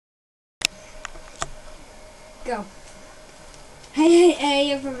Go.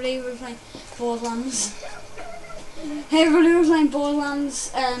 Hey, everybody, we're playing Borderlands. Hey, everybody, we're playing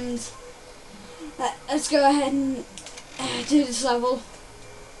Borderlands, and let's go ahead and do this level.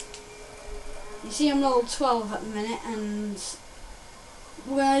 You see, I'm level 12 at the minute, and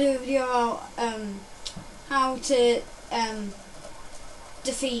we're going to do a video about how to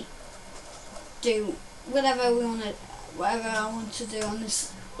do whatever I want to do on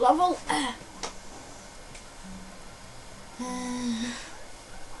this level.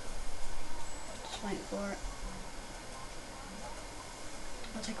 Just wait for it.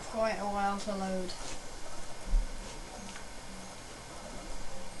 It'll take quite a while to load.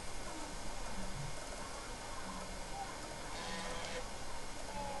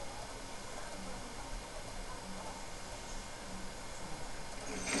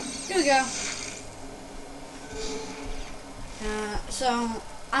 Here we go. So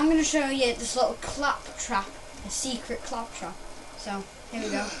I'm going to show you this little clap trap, a secret clap trap. So here we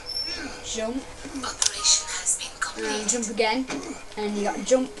go. Jump. Operation has been completed. And jump again. And you got to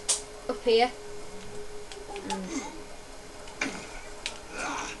jump up here.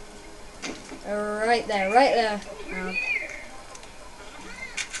 Right there.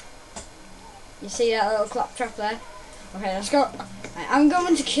 You see that little clap trap there? Okay, let's go. I'm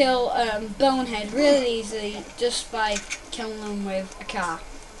going to kill Bonehead really easily just by killing him with a car.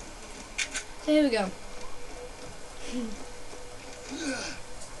 So here we go.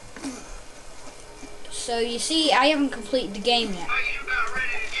 So you see, I haven't completed the game yet. Are you about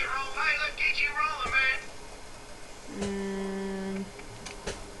ready to get rolled? Hey, let's get you rolling, man.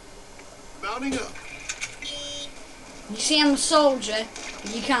 Mounting up. You see, I'm a soldier.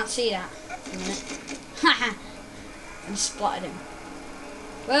 You can't see that. A minute. Haha. And spotted him.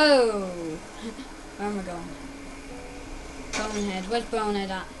 Whoa! Where am I going? Bonehead. Where's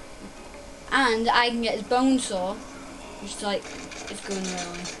Bonehead at? And I can get his bone saw, which is like, it's going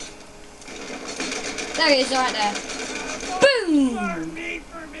really. There he is, right there. Boom!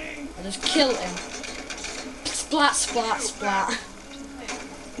 I just killed him. Splat, splat, splat.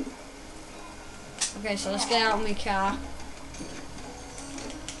 Okay, so let's get out of my car.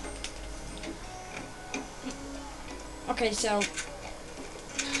 Okay, so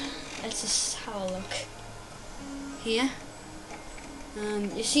let's just have a look here.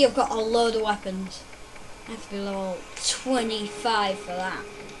 You see, I've got a load of weapons. I have to be level 25 for that.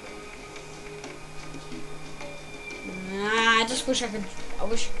 I just wish I could. I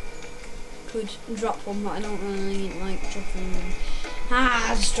wish I could drop one, but I don't really like dropping them.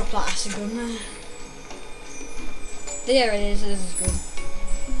 I just dropped that acid gun. There it is. This is good.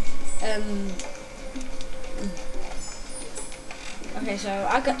 Okay, so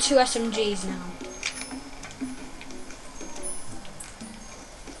I've got 2 SMGs now.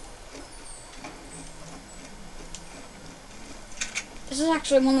 This is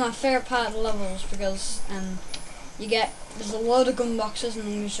actually one of my favourite part of the levels because there's a load of gun boxes, and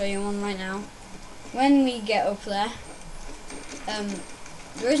I'm going to show you one right now. When we get up there,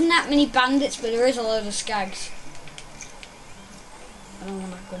 there isn't that many bandits, but there is a load of skags. I don't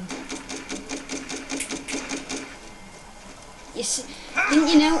want that gun. You see, didn't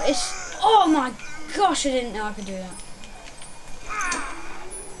you notice? Oh my gosh, I didn't know I could do that.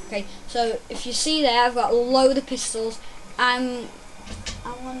 Okay, so if you see there, I've got a load of pistols. I'm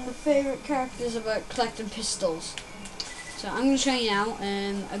one of the favourite characters about collecting pistols. So I'm going to show you now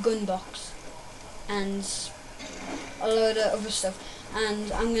a gun box and a load of other stuff,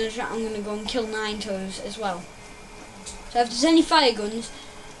 and I'm going to go and kill 9 toes as well. So if there's any fire guns,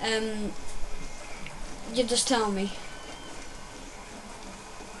 you just tell me.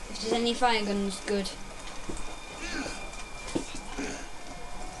 If there's any fire guns, good.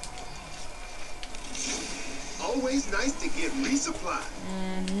 Always nice to get resupplied.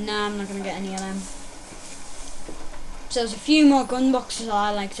 Nah, I'm not going to get any of them. So there's a few more gun boxes that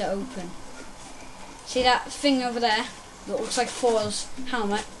I like to open. See that thing over there that looks like Thor's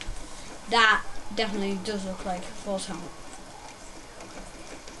helmet? That definitely does look like Thor's helmet.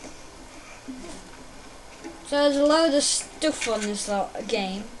 So there's a load of stuff on this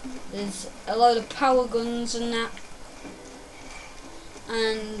game. There's a load of power guns and that.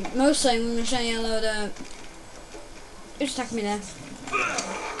 And mostly I'm going to show you a load of... Who's attacking me there?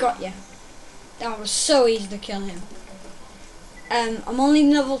 Got ya. That was so easy to kill him. I'm only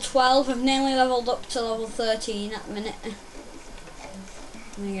level 12. I've nearly leveled up to level 13 at the minute.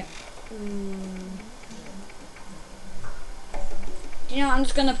 Let me get... Do you know what? I'm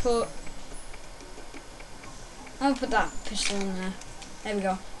just going to put... I'll put that pistol in there. There we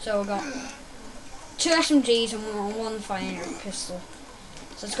go. So we've got 2 SMGs and one fire pistol.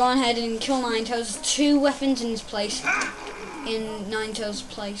 So let's go on ahead and kill Nine Toes. There's 2 weapons in his place. In Nine Toes'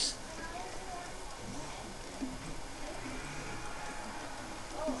 place.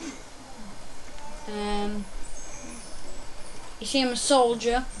 You see I'm a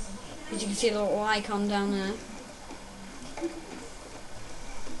soldier, as you can see the little icon down there.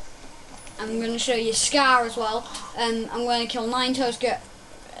 I'm going to show you Scar as well. I'm going to kill Nine Toes.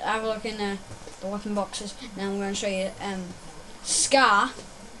 Have a look in the weapon boxes. Now I'm going to show you Scar.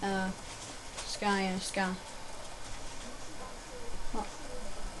 Scar. What?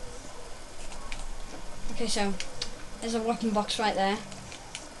 Okay, so there's a weapon box right there.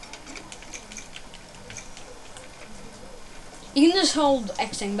 You can just hold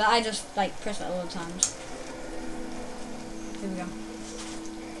X thing, but I just like press it a lot of times. Here we go.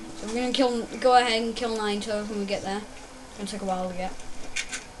 So we're gonna go ahead and kill Nine Toes when we get there. It's gonna take a while to get.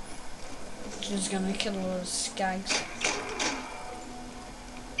 Just gonna kill all those skags.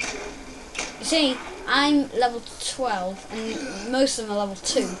 You see, I'm level 12, and most of them are level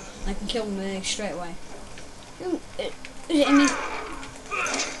 2. And I can kill them straight away. I mean,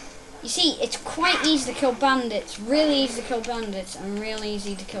 you see, it's quite easy to kill bandits, really easy to kill bandits, and really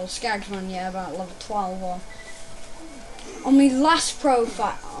easy to kill skags when you're about level 12. Or on my last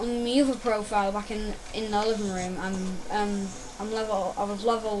profile, on my other profile back in the living room, I was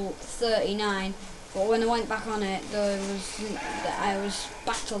level 39, but when I went back on it, I was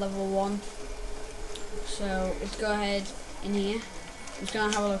back to level 1. So let's go ahead in here. I'm just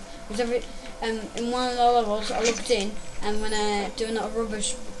gonna have a look. Because in one of the levels, I looked in, and when I do another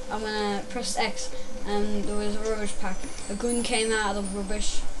rubbish. I'm gonna press X, and there was a rubbish pack. A gun came out of the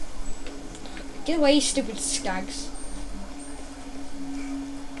rubbish. Get away, you stupid skags.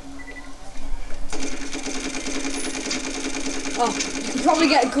 Oh, you can probably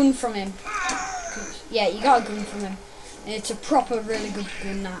get a gun from him. Yeah, you got a gun from him. And it's a proper, really good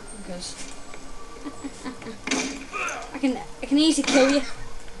gun, that, because I can easily kill you.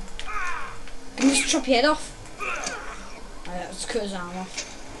 I can just chop your head off. Let's cut his arm off.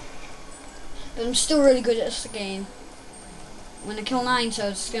 But I'm still really good at this game. When I kill Nine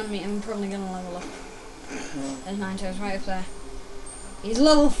Toes, I'm probably gonna level up. There's Nine Toes right up there. He's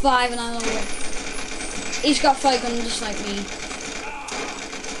level 5 and I'm level 1. He's got 5 guns just like me.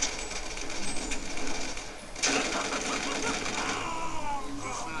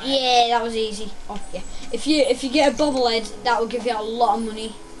 Yeah, that was easy. Oh yeah. If you get a bobblehead, that will give you a lot of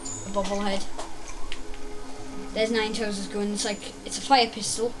money. A bobblehead. There's Nine Toes' gun. It's a fire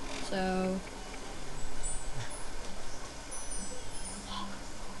pistol, so.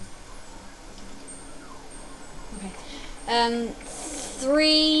 Okay.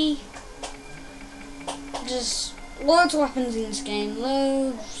 3. Just loads of weapons in this game.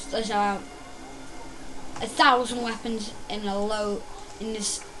 Loads. There's 1,000 weapons in all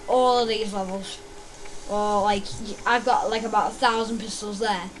of these levels. Or I've got about 1,000 pistols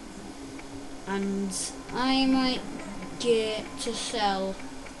there, and I might get a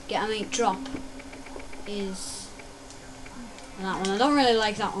mate drop is that one. I don't really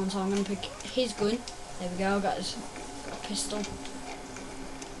like that one, so I'm gonna pick his gun. There we go. Got a pistol.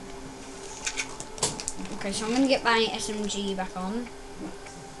 Okay, so I'm gonna get my SMG back on.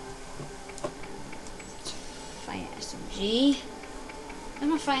 Fire SMG.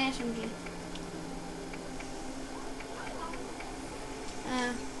 Where's my fire SMG?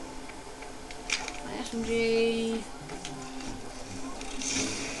 SMG.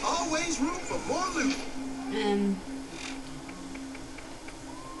 Always room for more loot.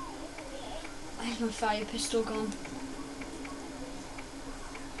 Where's my fire pistol gone?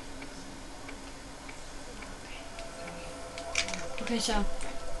 Okay, so.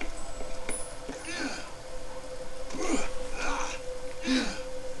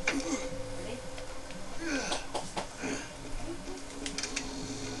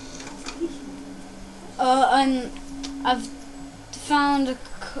 I've found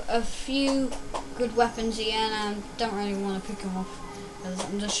a few good weapons here, and I don't really want to pick them off.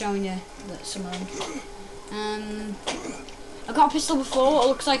 I'm just showing you some of them. I got a pistol before. It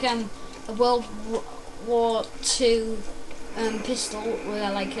looks like a World War II pistol with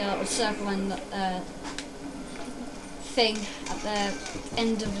a little circle and thing at the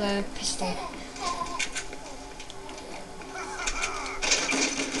end of the pistol.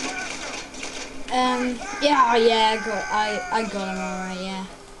 I got him alright, yeah.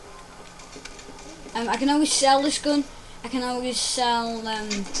 I can always sell this gun. I can always sell the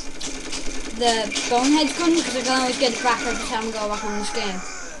Bonehead gun, because I can always get it back every time I go back on this game.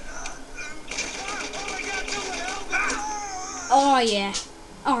 Oh yeah.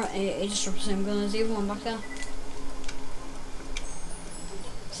 Alright, he just dropped the same gun as the other one back there.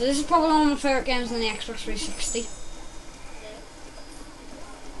 So this is probably one of my favourite games on the Xbox 360.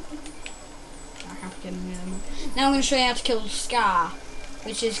 Now I'm going to show you how to kill Scar,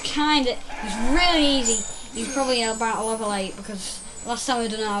 which is it's really easy. He's probably about level 8 because last time I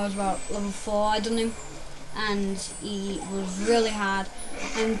done it I was about level 4 I done him, and he was really hard.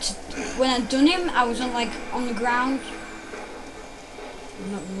 And when I done him I was on the ground.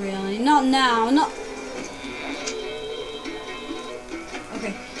 Not really, not now, not.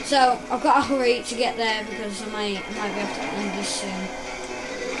 Okay, so I've got to hurry to get there because I might be able to end this soon.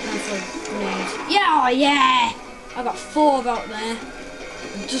 Grenade. Yeah, oh yeah! I got 4 about there.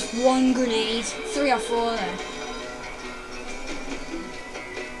 Just 1 grenade. 3 or 4 there.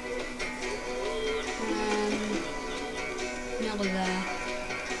 Nearly there.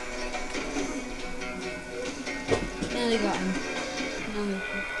 Nearly got him.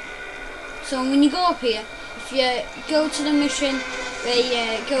 So when you go up here, if you go to the mission where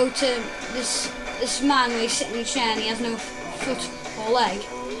you go to this man where he's sitting in a chair and he has no foot or leg,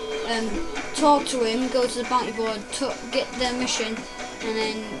 talk to him, go to the bounty board, get the mission, and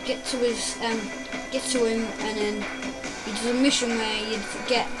then get to him, and then he does a mission where you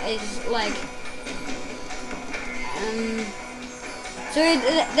get his leg. So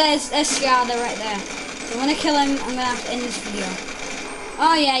there's Scar there right there. So when I kill him, I'm gonna have to end this video.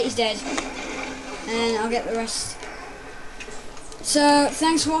 Oh yeah, he's dead, and I'll get the rest. So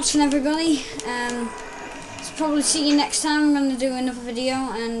thanks for watching, everybody. Probably see you next time. I'm going to do another video,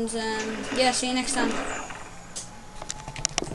 and yeah, see you next time.